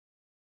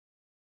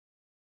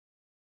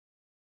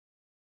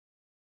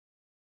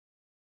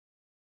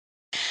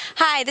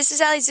Hi, this is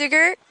Allie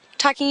Zueger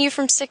talking to you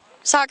from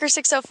Soccer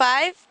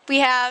 605. We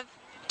have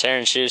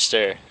Taren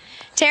Schuster.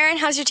 Taren,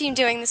 how's your team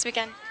doing this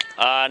weekend?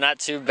 Not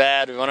too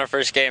bad. We won our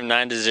first game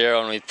 9-0,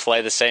 and we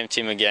play the same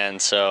team again,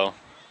 so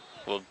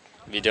we'll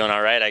be doing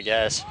all right, I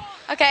guess.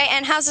 Okay,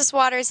 and how's this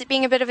water? Is it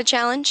being a bit of a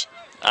challenge?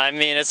 I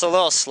mean, it's a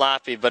little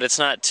sloppy, but it's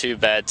not too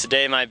bad.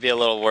 Today might be a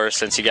little worse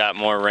since you got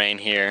more rain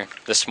here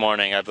this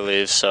morning, I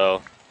believe,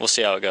 so we'll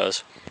see how it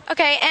goes.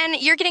 Okay,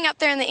 and you're getting up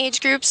there in the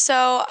age group,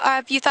 so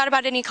have you thought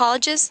about any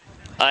colleges?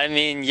 I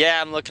mean,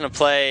 yeah, I'm looking to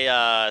play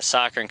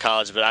soccer in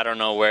college, but I don't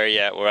know where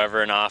yet.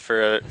 Wherever an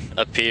offer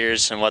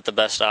appears and what the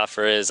best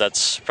offer is,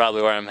 that's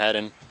probably where I'm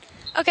heading.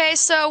 Okay,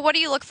 so what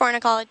do you look for in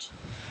a college?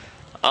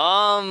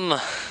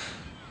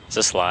 Is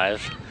this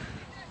live?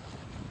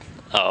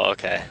 Oh,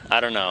 okay.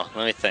 I don't know.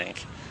 Let me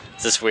think.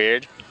 Is this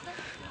weird?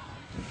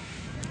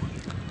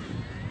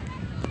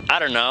 I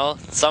don't know.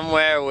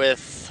 Somewhere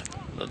with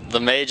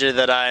the major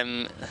that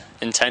I'm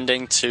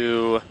intending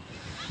to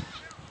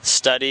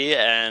study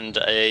and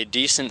a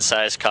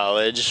decent-sized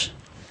college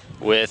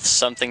with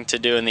something to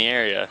do in the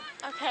area.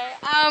 Okay.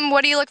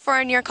 What do you look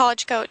for in your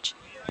college coach?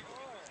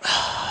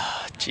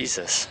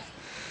 Jesus.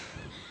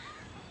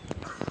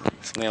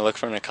 Something I look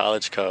for in a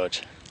college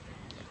coach.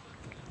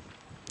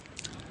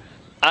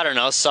 I don't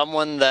know,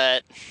 someone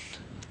that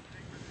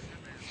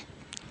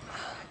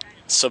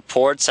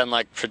supports and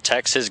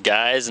protects his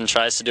guys and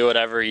tries to do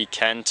whatever he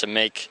can to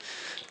make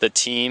the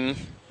team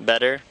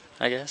better,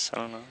 I guess. I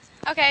don't know.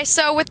 Okay,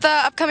 so with the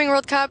upcoming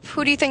World Cup,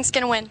 who do you think's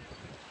going to win?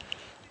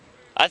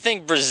 I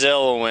think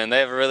Brazil will win. They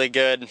have a really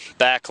good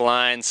back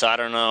line, so I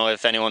don't know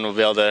if anyone will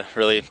be able to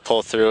really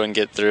pull through and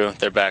get through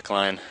their back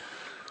line.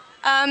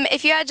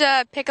 If you had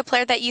to pick a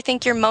player that you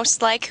think you're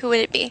most like, who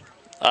would it be?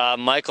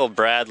 Michael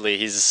Bradley.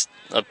 He's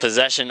a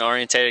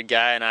possession-oriented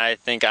guy, and I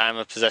think I'm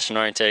a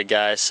possession-oriented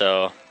guy,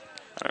 so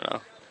I don't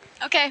know.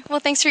 Okay,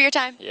 well, thanks for your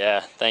time. Yeah,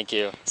 thank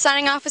you.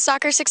 Signing off with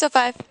Soccer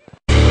 605.